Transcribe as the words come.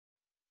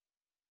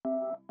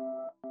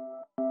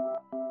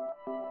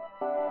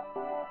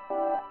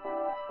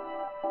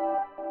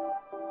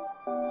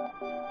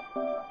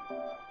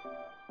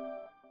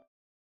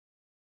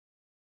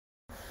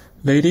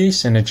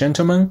Ladies and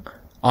gentlemen,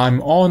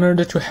 I'm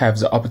honored to have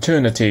the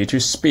opportunity to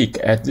speak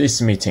at this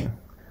meeting.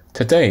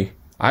 Today,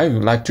 I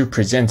would like to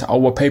present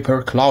our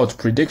paper Cloud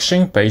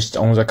Prediction based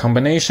on the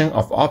combination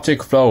of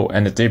optic flow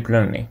and deep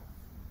learning.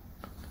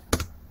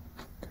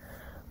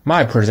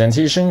 My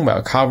presentation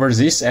will cover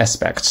these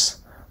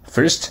aspects.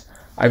 First,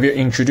 I will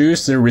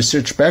introduce the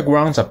research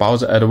background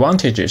about the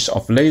advantages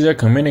of laser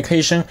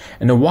communication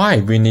and why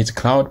we need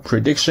cloud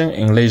prediction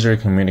in laser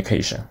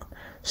communication.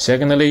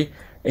 Secondly,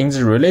 in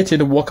the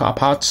related work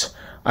parts,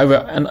 I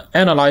will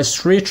analyze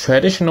three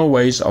traditional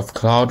ways of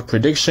cloud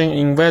prediction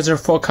in weather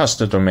forecast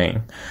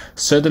domain.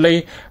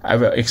 Thirdly, I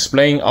will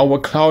explain our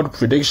cloud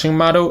prediction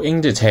model in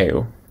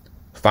detail.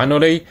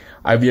 Finally,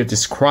 I will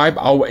describe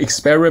our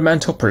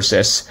experimental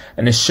process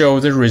and show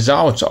the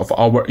results of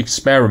our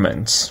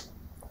experiments.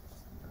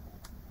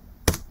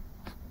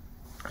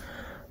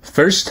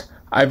 First,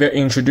 I will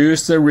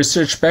introduce the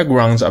research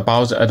background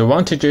about the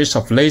advantages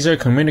of laser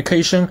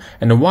communication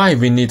and why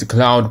we need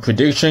cloud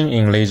prediction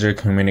in laser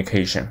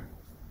communication.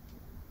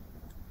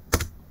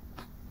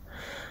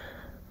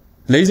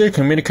 Laser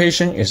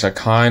communication is a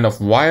kind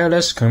of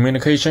wireless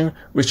communication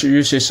which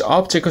uses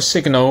optical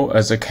signal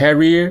as a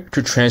carrier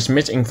to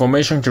transmit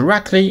information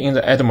directly in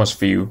the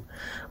atmosphere.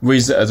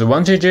 With the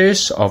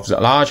advantages of the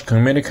large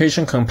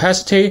communication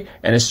capacity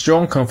and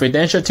strong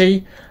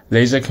confidentiality,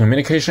 laser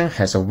communication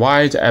has a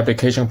wide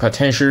application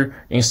potential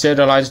in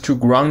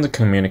satellite-to-ground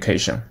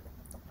communication.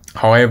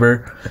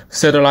 However,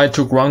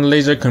 satellite-to-ground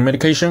laser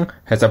communication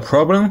has a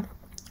problem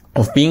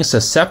of being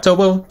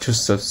susceptible to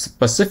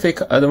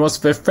specific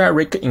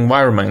atmospheric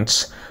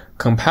environments.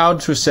 Compared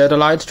to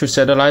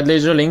satellite-to-satellite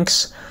laser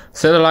links,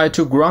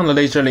 satellite-to-ground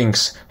laser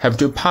links have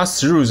to pass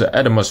through the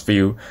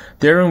atmosphere,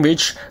 during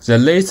which the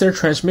laser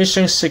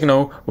transmission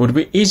signal would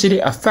be easily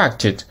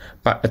affected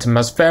by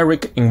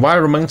atmospheric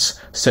environments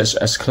such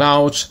as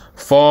clouds,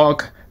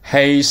 fog,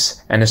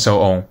 haze, and so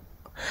on.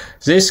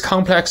 This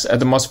complex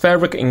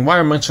atmospheric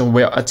environment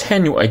will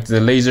attenuate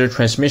the laser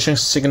transmission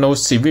signal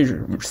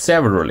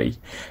severely,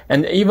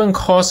 and even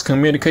cause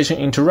communication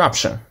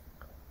interruption.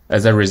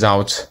 As a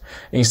result,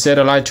 in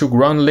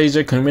satellite-to-ground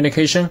laser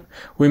communication,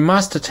 we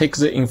must take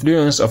the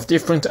influence of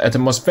different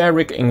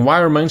atmospheric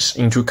environments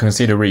into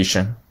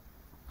consideration.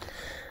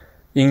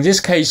 In this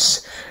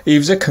case,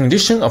 if the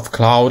condition of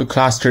cloud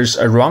clusters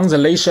around the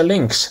laser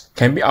links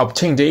can be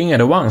obtained in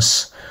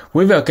advance,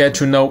 we will get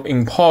to know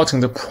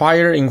important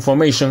prior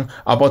information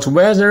about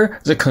whether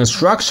the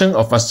construction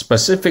of a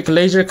specific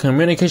laser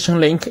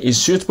communication link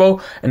is suitable,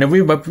 and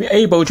we will be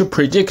able to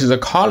predict the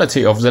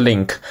quality of the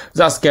link,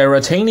 thus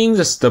guaranteeing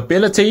the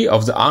stability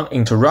of the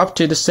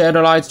uninterrupted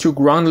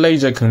satellite-to-ground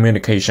laser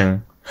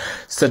communication.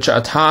 Such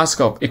a task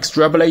of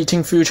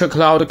extrapolating future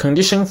cloud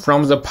conditions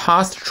from the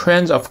past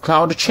trends of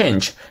cloud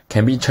change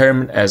can be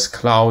termed as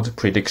cloud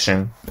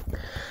prediction.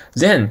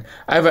 Then,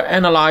 I will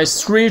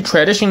analyze three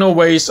traditional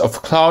ways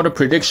of cloud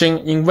prediction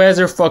in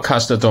weather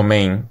forecast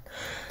domain.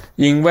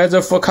 In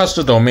weather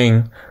forecast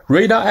domain,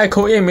 radar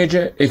echo image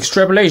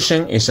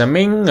extrapolation is a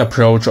main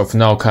approach of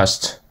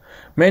nowcast.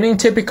 Many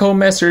typical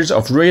methods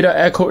of radar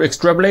echo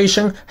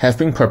extrapolation have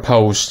been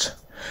proposed,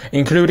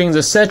 including the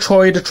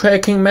centroid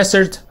tracking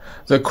method,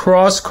 the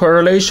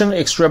cross-correlation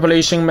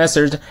extrapolation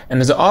method,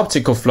 and the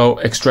optical flow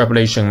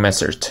extrapolation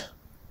method.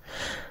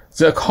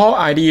 The core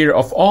idea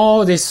of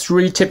all these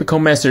three typical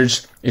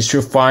methods is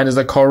to find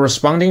the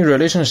corresponding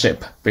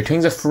relationship between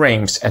the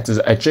frames at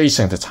the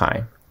adjacent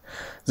time.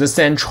 The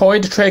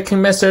centroid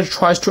tracking method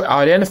tries to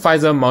identify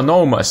the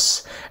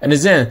monomers, and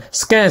then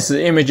scans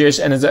the images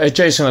and the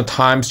adjacent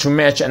times to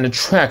match and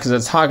track the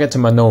target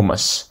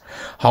monomers.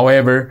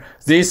 However,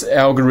 this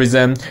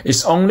algorithm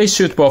is only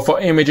suitable for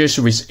images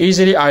with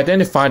easily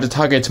identified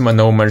target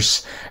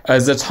monomers,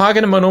 as the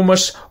target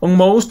monomers on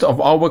most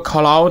of our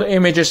cloud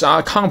images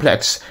are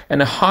complex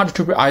and hard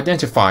to be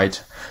identified.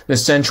 The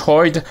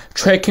centroid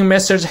tracking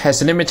method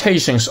has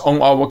limitations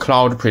on our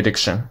cloud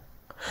prediction.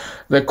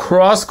 The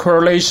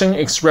cross-correlation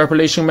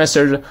extrapolation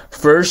method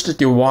first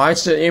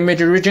divides the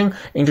image region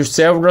into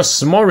several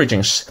small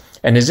regions,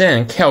 and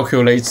then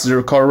calculates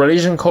the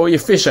correlation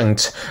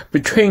coefficient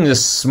between the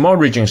small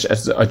regions at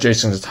the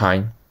adjacent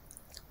time.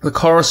 The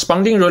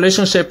corresponding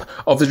relationship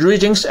of the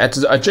regions at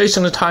the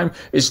adjacent time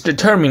is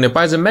determined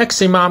by the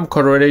maximum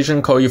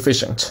correlation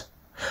coefficient.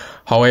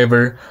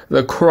 However,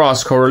 the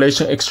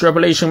cross-correlation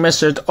extrapolation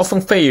method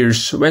often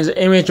fails when the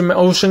image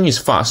motion is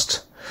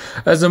fast,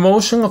 as the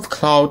motion of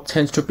cloud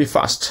tends to be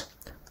fast.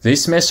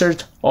 This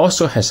method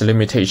also has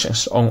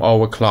limitations on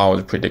our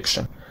cloud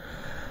prediction.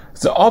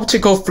 The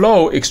optical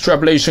flow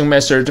extrapolation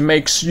method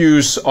makes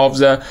use of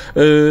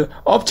the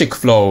optic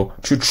flow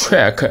to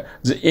track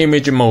the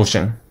image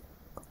motion.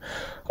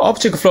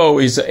 Optic flow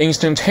is the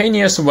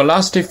instantaneous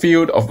velocity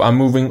field of a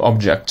moving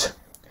object.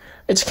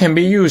 It can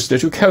be used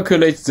to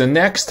calculate the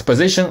next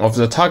position of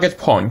the target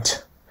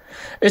point.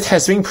 It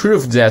has been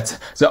proved that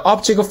the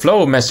optical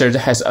flow method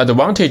has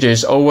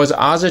advantages over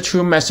the other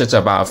two methods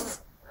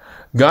above.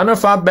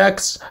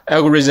 Gardner-Farbeck's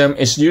algorithm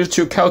is used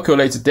to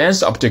calculate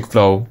dense optic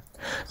flow.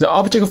 The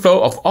optic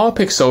flow of all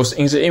pixels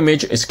in the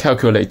image is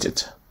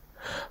calculated.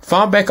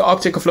 Far-back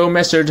optical flow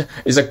method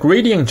is a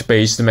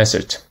gradient-based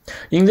method.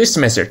 In this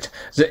method,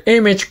 the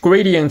image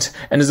gradient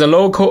and the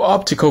local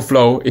optical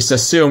flow is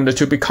assumed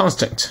to be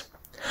constant.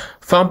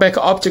 Far-back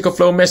optical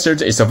flow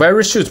method is a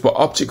very suitable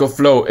optical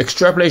flow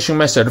extrapolation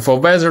method for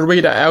weather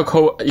radar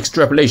echo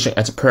extrapolation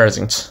at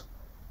present.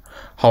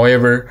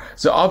 However,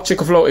 the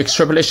optical flow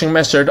extrapolation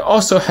method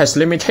also has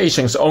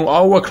limitations on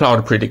our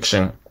cloud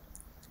prediction.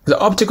 The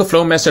optical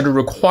flow method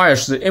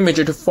requires the image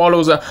to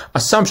follow the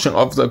assumption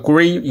of the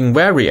gray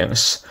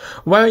invariance,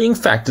 while in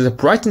fact the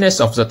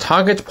brightness of the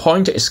target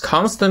point is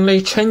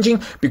constantly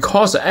changing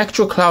because the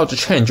actual cloud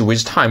change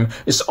with time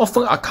is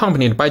often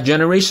accompanied by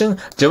generation,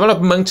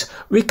 development,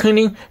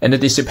 weakening, and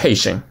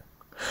dissipation.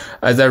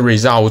 As a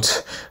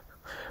result,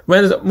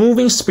 when the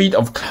moving speed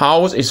of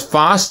clouds is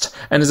fast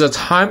and the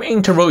time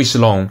interval is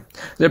long,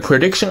 the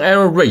prediction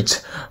error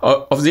rate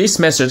of this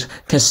method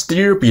can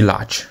still be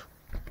large.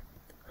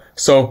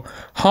 So,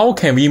 how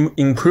can we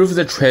improve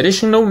the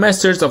traditional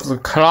methods of the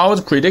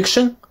cloud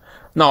prediction?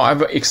 Now I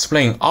will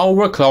explain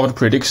our cloud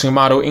prediction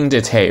model in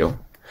detail.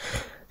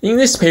 In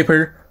this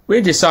paper, we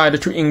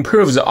decided to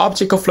improve the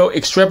optical flow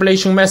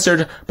extrapolation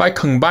method by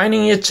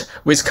combining it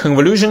with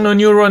convolutional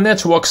neural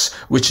networks,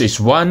 which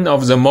is one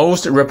of the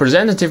most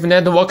representative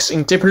networks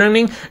in deep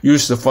learning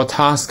used for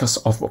tasks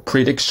of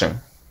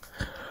prediction.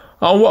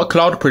 Our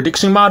cloud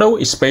prediction model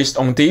is based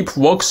on deep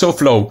voxel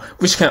flow,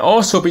 which can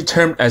also be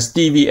termed as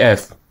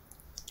DVF.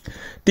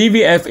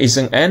 DVF is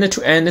an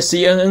end-to-end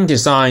CNN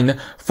design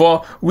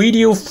for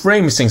video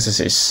frame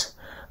synthesis.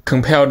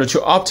 Compared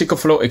to optical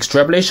flow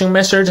extrapolation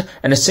method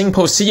and a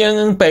simple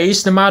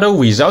CNN-based model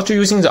without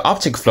using the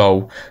optical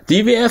flow,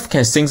 DVF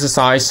can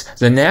synthesize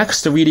the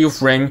next video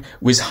frame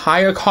with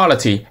higher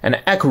quality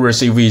and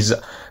accuracy with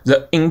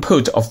the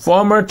input of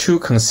former two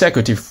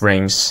consecutive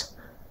frames.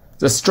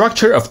 The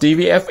structure of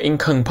DVF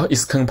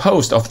is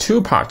composed of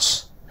two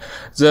parts.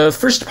 The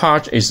first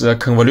part is the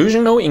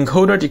convolutional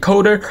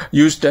encoder-decoder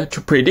used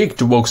to predict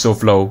voxel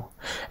flow,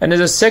 and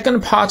the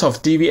second part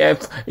of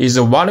DVF is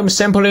a volume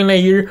sampling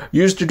layer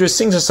used to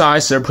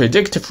synthesize the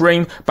predicted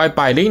frame by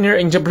bilinear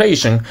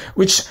interpolation,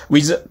 which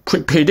will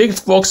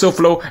predict voxel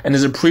flow and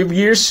the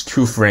previous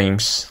two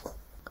frames.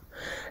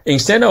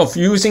 Instead of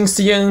using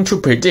CNN to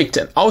predict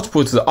and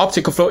output the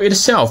optical flow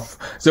itself,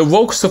 the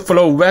voxel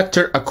flow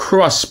vector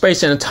across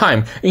space and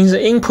time in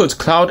the input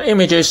cloud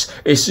images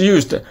is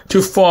used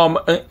to form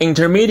an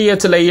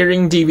intermediate layer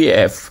in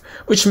DVF,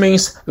 which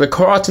means the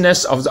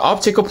correctness of the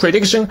optical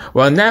prediction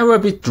will never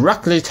be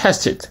directly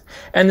tested,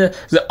 and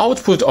the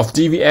output of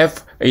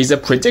DVF is a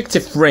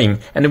predicted frame,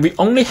 and we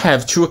only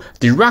have to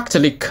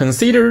directly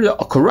consider the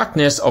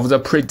correctness of the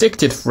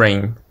predicted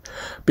frame.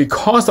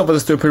 Because of the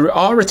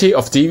superiority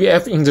of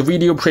DVF in the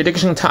video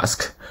prediction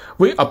task,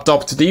 we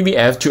adopt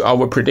DVF to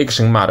our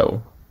prediction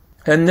model.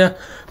 And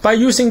by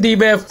using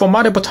DVF for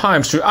multiple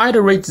times to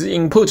iterate the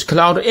input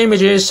cloud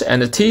images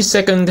and t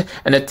second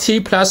and t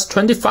plus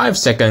 25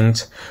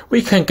 second,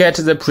 we can get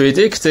the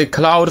predicted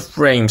cloud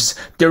frames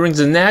during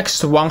the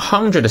next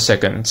 100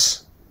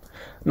 seconds.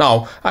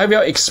 Now, I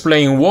will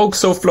explain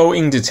voxel flow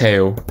in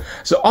detail.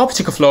 The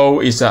optical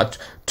flow is a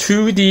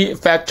 2D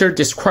vector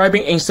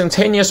describing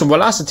instantaneous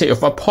velocity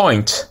of a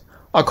point.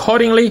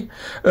 Accordingly,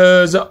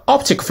 the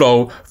optic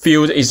flow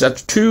field is a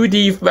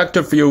 2D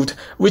vector field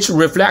which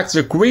reflects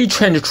the gray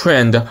change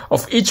trend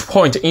of each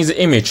point in the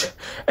image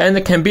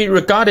and can be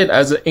regarded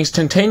as an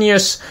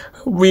instantaneous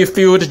wave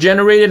field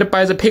generated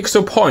by the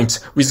pixel points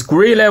with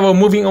gray level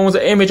moving on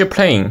the image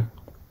plane.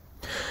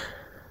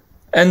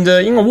 And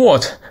in a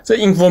word, the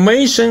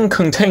information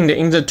contained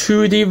in the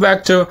 2D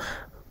vector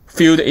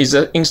field is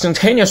the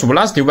instantaneous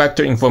velocity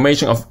vector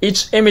information of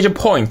each image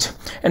point,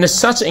 and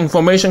such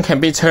information can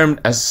be termed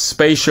as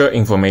spatial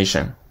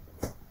information.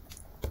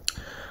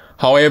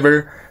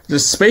 However, the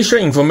spatial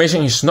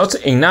information is not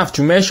enough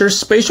to measure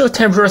spatial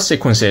temporal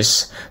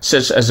sequences,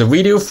 such as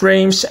video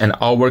frames and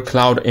our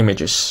cloud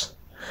images.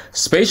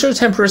 Spatial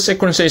temporal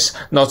sequences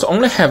not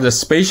only have the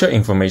spatial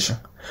information,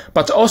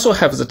 but also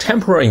have the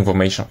temporal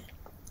information.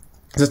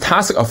 The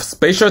task of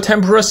spatial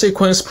temporal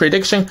sequence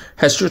prediction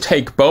has to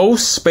take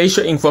both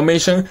spatial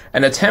information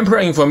and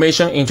temporal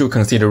information into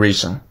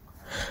consideration.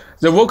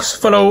 The voxel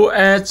flow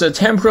adds the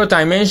temporal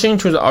dimension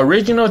to the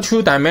original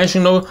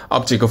two-dimensional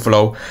optical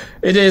flow.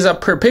 It is a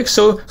per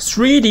pixel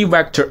 3D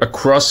vector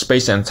across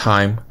space and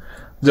time.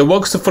 The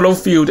voxel flow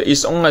field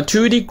is on a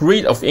 2D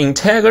grid of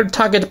integer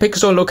target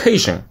pixel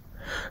location.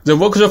 The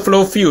voxel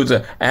flow field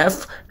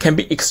F can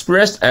be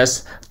expressed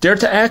as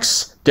delta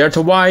x,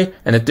 delta y,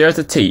 and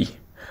delta t.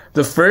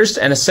 The first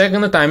and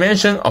second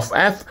dimension of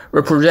F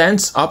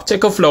represents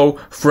optical flow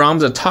from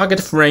the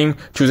target frame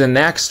to the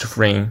next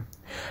frame.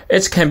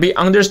 It can be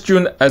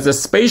understood as a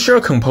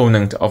spatial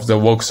component of the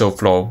voxel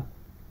flow.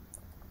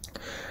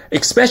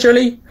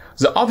 Especially,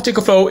 The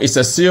optical flow is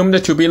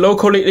assumed to be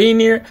locally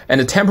linear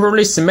and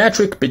temporally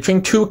symmetric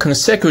between two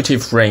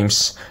consecutive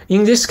frames.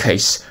 In this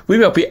case, we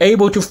will be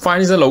able to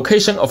find the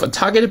location of a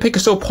target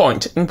pixel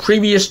point in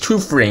previous two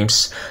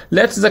frames.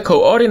 Let the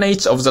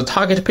coordinates of the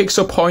target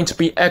pixel point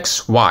be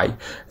x, y.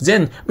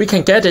 Then we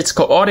can get its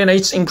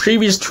coordinates in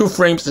previous two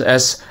frames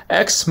as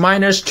x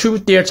minus 2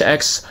 delta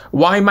x,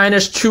 y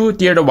minus 2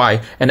 delta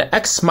y, and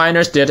x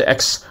minus delta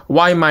x,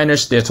 y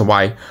minus delta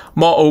y.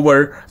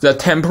 Moreover, the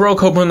temporal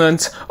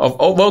component of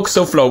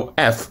voxel flow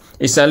f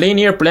is a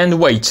linear blend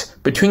weight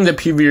between the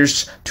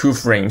previous two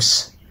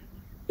frames.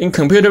 In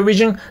computer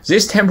vision,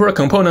 this temporal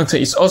component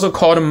is also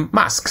called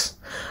masks.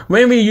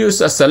 When we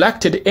use a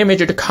selected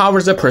image to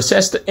cover the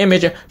processed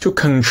image to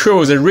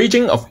control the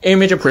region of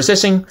image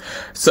processing,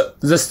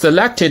 the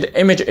selected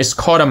image is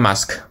called a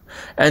mask.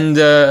 And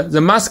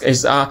the mask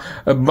is a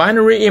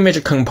binary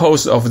image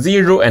composed of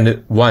 0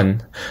 and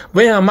 1.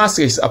 When a mask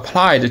is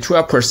applied to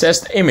a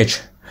processed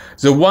image,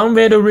 the 1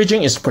 value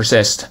region is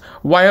processed,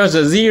 while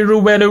the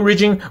 0 value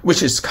region,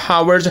 which is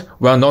covered,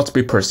 will not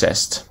be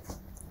processed.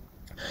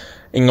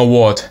 In a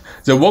word,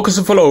 the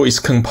voxel flow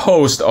is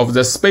composed of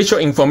the spatial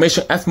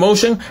information f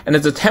motion and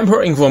the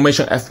temporal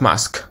information f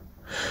mask.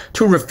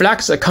 To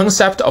reflect the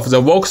concept of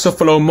the voxel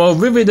flow more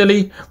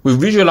vividly, we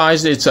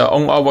visualize it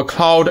on our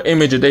cloud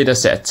image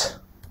dataset.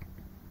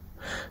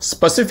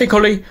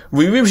 Specifically,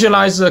 we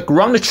visualize the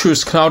ground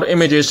truth cloud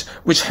images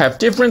which have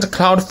different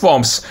cloud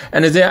forms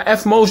and their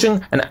f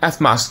motion and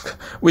f mask,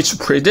 which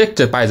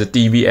predicted by the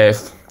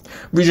DVF.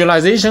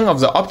 Visualization of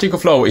the optical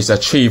flow is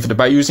achieved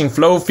by using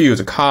flow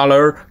field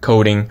color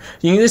coding.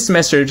 In this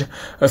method,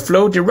 a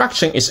flow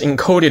direction is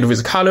encoded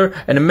with color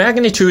and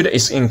magnitude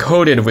is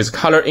encoded with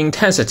color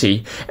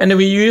intensity, and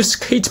we use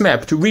kit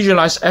map to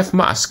visualize f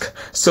mask,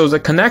 so the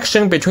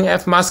connection between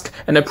f mask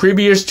and the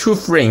previous two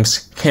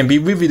frames can be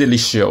vividly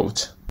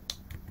showed.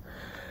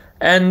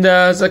 And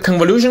the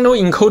convolutional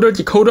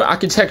encoder-decoder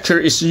architecture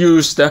is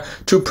used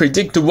to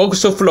predict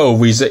voxel flow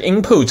with the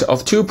input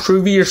of two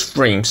previous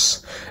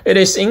frames. It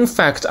is in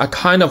fact a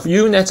kind of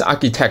UNet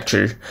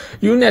architecture.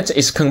 UNet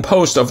is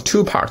composed of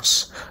two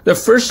parts. The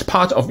first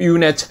part of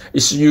UNet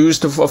is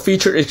used for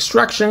feature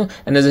extraction,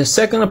 and the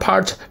second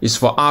part is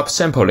for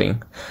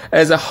upsampling.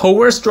 As the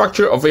whole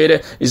structure of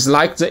it is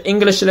like the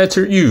English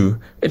letter U,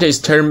 it is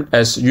termed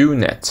as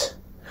UNet.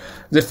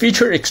 The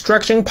feature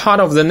extraction part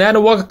of the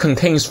network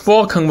contains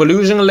 4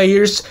 convolution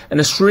layers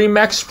and 3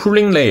 max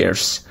pooling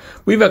layers.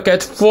 We will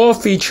get 4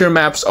 feature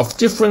maps of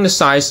different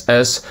size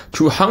as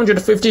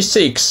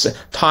 256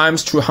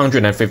 times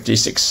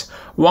 256,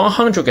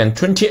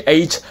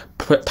 128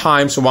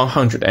 times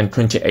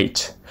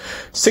 128,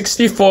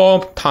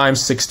 64 times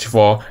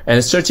 64,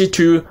 and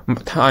 32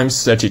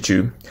 times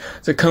 32.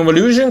 The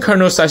convolution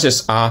kernel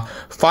sizes are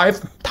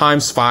 5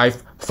 times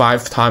 5,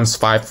 5 times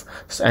 5,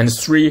 and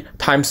 3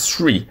 times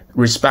 3,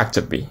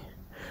 respectively.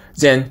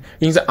 Then,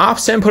 in the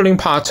upsampling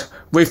part,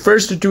 we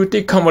first do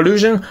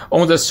deconvolution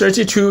on the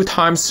 32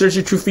 times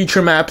 32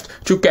 feature map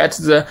to get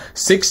the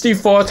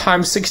 64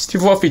 times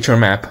 64 feature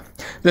map.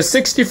 The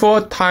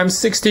 64 times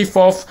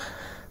 64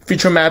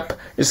 feature map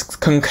is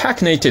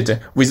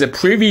concatenated with the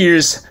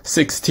previous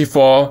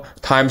 64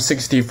 times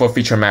 64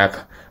 feature map.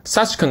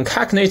 Such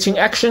concatenating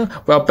action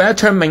will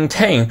better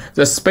maintain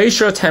the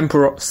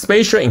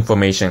spatial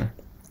information.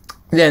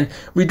 Then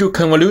we do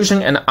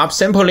convolution and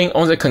upsampling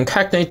on the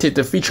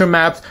concatenated feature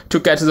map to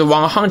get the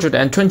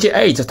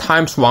 128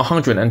 times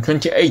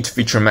 128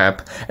 feature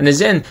map. And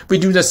then we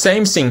do the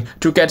same thing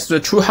to get the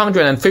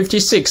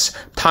 256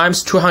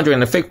 times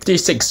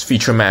 256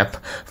 feature map.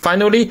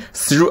 Finally,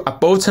 through a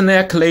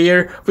bottleneck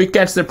layer, we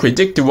get the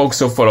predicted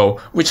voxel flow,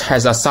 which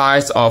has a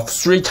size of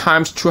 3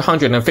 times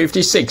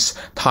 256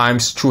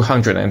 times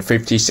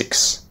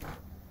 256.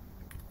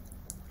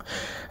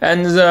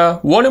 And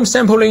the volume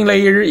sampling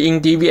layer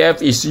in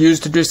DVF is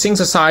used to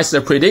synthesize the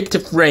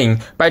predictive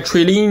ring by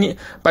trilinear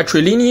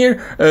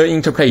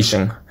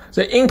interpolation.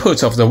 The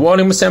inputs of the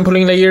volume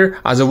sampling layer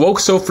are the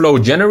voxel flow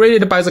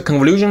generated by the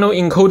convolutional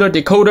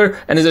encoder-decoder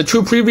and the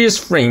 2 previous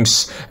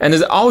frames, and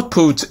the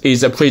output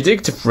is a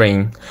predictive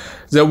ring.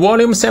 The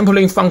volume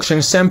sampling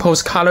function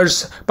samples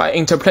colors by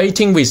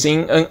interpolating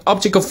within an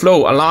optical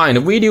flow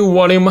aligned video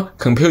volume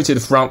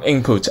computed from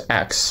input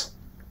X.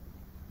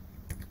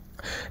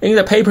 In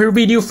the paper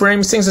video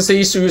frame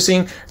synthesis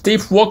using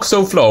deep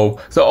voxel flow,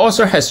 the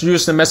author has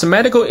used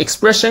mathematical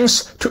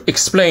expressions to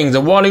explain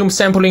the volume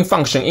sampling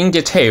function in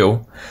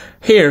detail.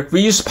 Here,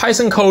 we use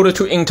Python code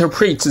to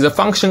interpret the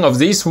function of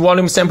this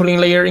volume sampling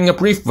layer in a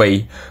brief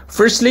way.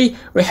 Firstly,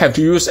 we have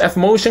to use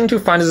f-motion to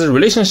find the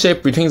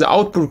relationship between the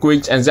output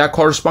grid and their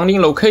corresponding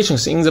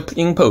locations in the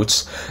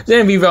inputs.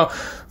 Then we will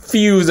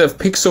fill the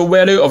pixel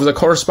value of the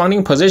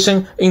corresponding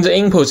position in the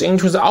inputs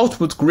into the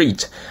output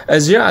grid.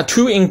 As there are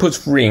 2 input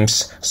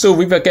frames, so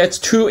we will get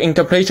 2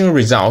 interpolation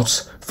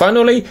results.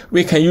 Finally,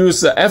 we can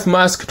use the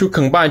f-mask to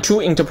combine 2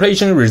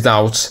 interpolation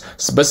results.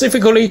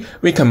 Specifically,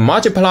 we can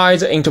multiply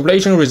the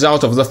interpolation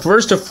result of the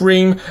first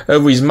frame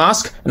with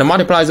mask and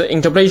multiply the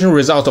interpolation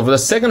result of the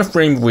second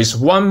frame with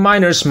 1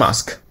 minus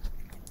mask.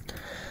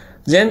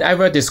 Then I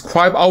will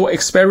describe our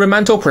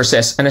experimental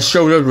process and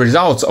show the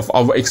results of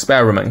our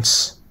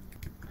experiments.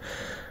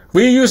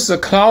 We use the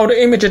cloud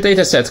image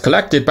dataset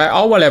collected by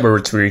our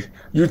laboratory.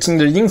 Using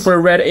the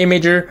infrared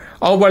imager,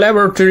 our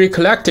laboratory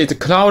collected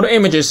cloud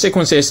image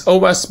sequences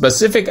over a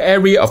specific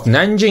area of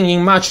Nanjing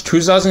in March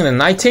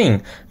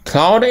 2019.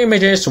 Cloud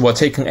images were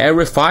taken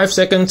every 5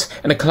 seconds,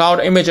 and the cloud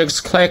images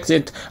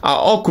collected are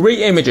all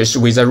gray images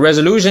with a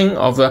resolution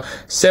of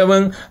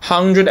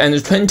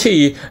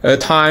 720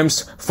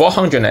 times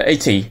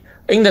 480.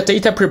 In the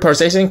data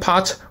preprocessing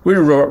part, we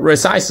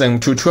resize them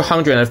to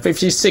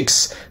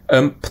 256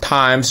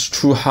 times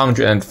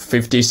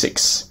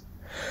 256.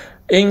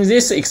 In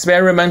this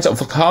experiment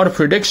of cloud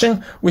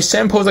prediction, we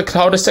sample the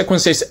cloud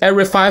sequences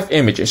every 5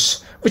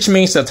 images, which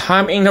means the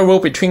time interval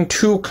between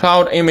 2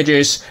 cloud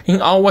images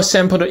in our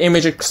sampled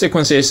image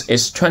sequences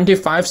is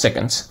 25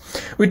 seconds.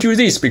 We do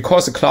this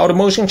because the cloud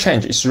motion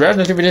change is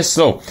relatively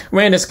slow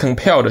when it is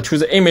compared to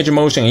the image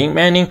motion in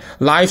many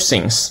live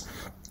scenes.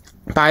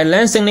 By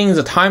lengthening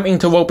the time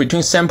interval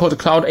between sampled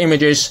cloud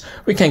images,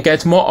 we can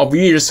get more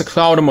obvious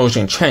cloud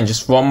motion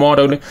changes for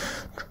model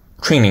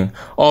training,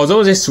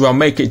 although this will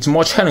make it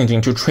more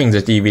challenging to train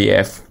the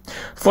DVF.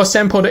 For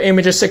sampled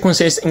image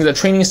sequences in the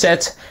training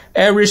set,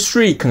 every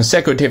 3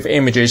 consecutive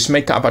images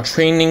make up a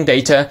training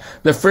data.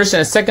 The first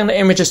and second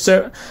images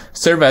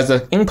serve as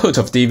the input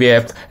of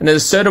DVF, and the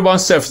third one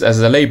serves as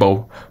the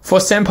label. For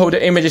sampled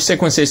image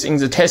sequences in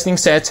the testing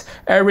set,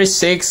 every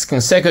 6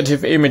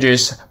 consecutive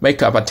images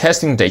make up a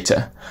testing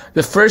data.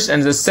 The first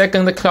and the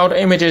second cloud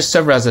images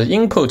serve as the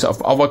input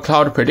of our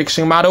cloud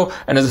prediction model,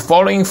 and the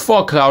following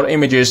 4 cloud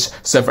images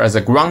serve as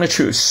the ground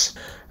truth.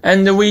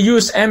 And we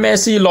use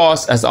MSE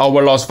loss as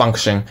our loss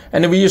function,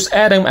 and we use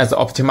Adam as the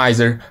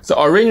optimizer.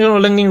 The original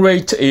learning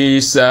rate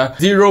is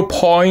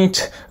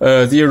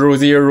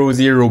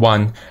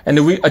 0.0001,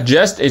 and we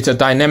adjust it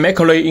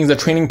dynamically in the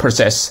training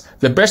process.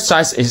 The batch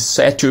size is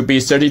set to be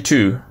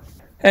 32.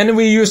 And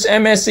we use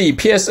MSE,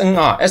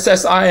 PSNR,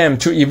 SSIM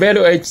to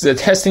evaluate the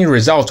testing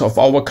result of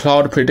our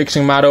cloud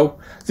prediction model.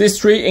 These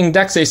 3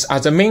 indexes are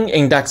the main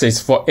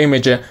indexes for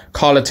image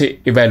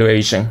quality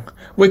evaluation.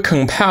 We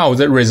compile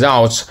the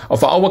results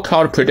of our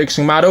cloud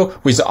prediction model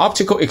with the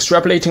optical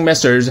extrapolating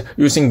method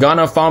using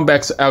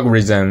Gardner-Farbeck's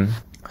algorithm.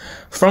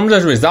 From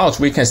the results,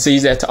 we can see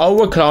that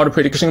our cloud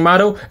prediction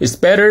model is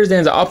better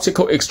than the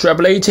optical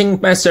extrapolating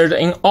method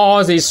in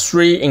all these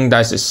 3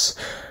 indices.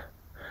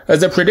 As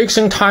the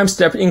prediction time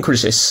step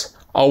increases,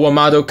 our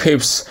model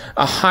keeps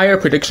a higher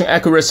prediction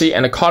accuracy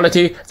and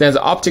quality than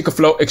the optical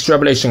flow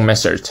extrapolation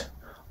method.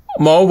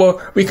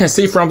 Moreover, we can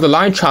see from the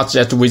line chart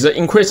that with the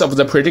increase of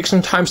the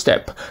prediction time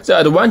step, the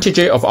advantage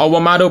of our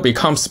model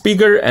becomes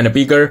bigger and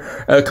bigger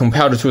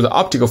compared to the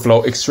optical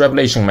flow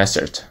extrapolation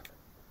method.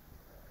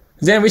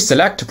 Then we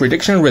select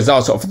prediction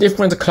results of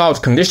different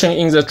cloud conditions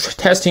in the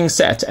testing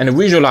set and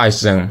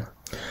visualize them.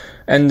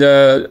 And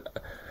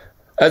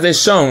as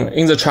is shown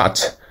in the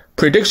chart,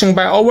 prediction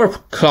by our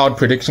cloud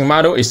prediction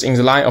model is in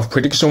the line of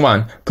prediction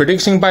 1.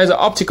 Prediction by the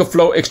optical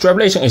flow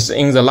extrapolation is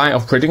in the line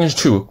of prediction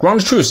 2.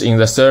 Ground truth in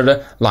the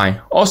third line.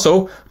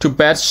 Also, to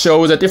best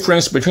show the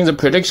difference between the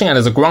prediction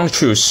and the ground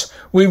truth,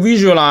 we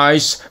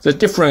visualize the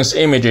difference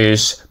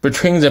images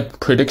between the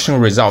prediction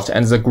result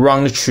and the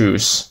ground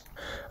truth.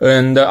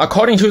 And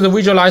according to the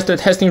visualized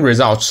testing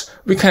results,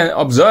 we can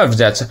observe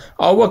that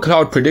our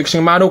cloud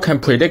prediction model can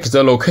predict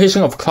the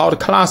location of cloud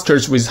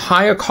clusters with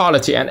higher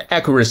quality and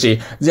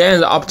accuracy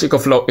than the optical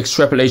flow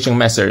extrapolation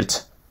method.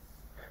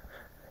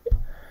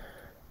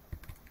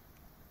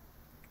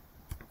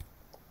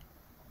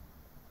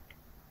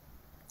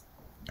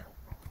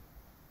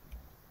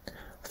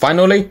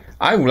 Finally,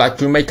 I would like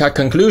to make a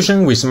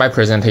conclusion with my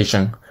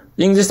presentation.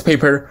 In this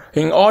paper,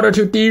 in order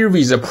to deal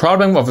with the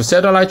problem of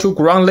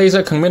satellite-to-ground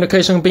laser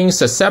communication being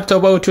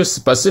susceptible to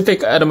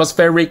specific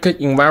atmospheric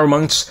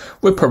environments,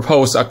 we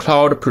propose a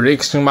cloud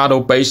prediction model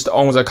based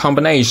on the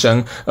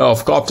combination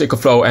of optical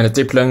flow and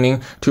deep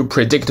learning to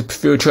predict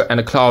future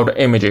and cloud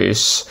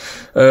images.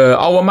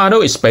 Our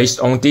model is based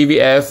on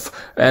DVF,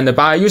 and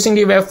by using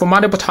DVF for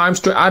multiple times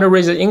to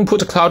iterate the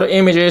input cloud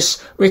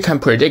images, we can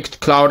predict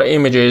cloud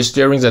images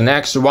during the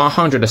next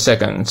 100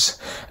 seconds.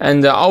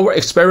 And our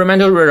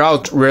experimental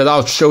results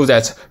show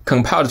that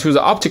compared to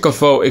the optical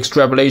flow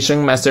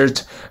extrapolation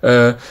method,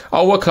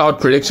 our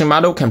cloud prediction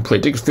model can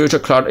predict future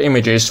cloud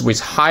images with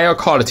higher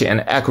quality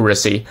and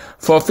accuracy.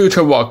 For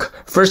future work,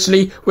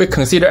 firstly, we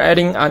consider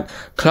adding a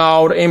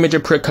cloud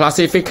image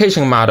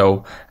pre-classification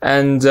model,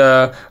 and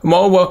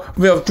moreover,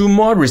 we'll do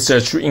more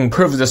research to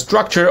improve the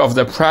structure of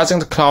the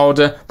present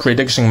cloud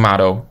prediction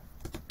model.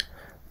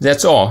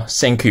 That's all.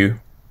 Thank you.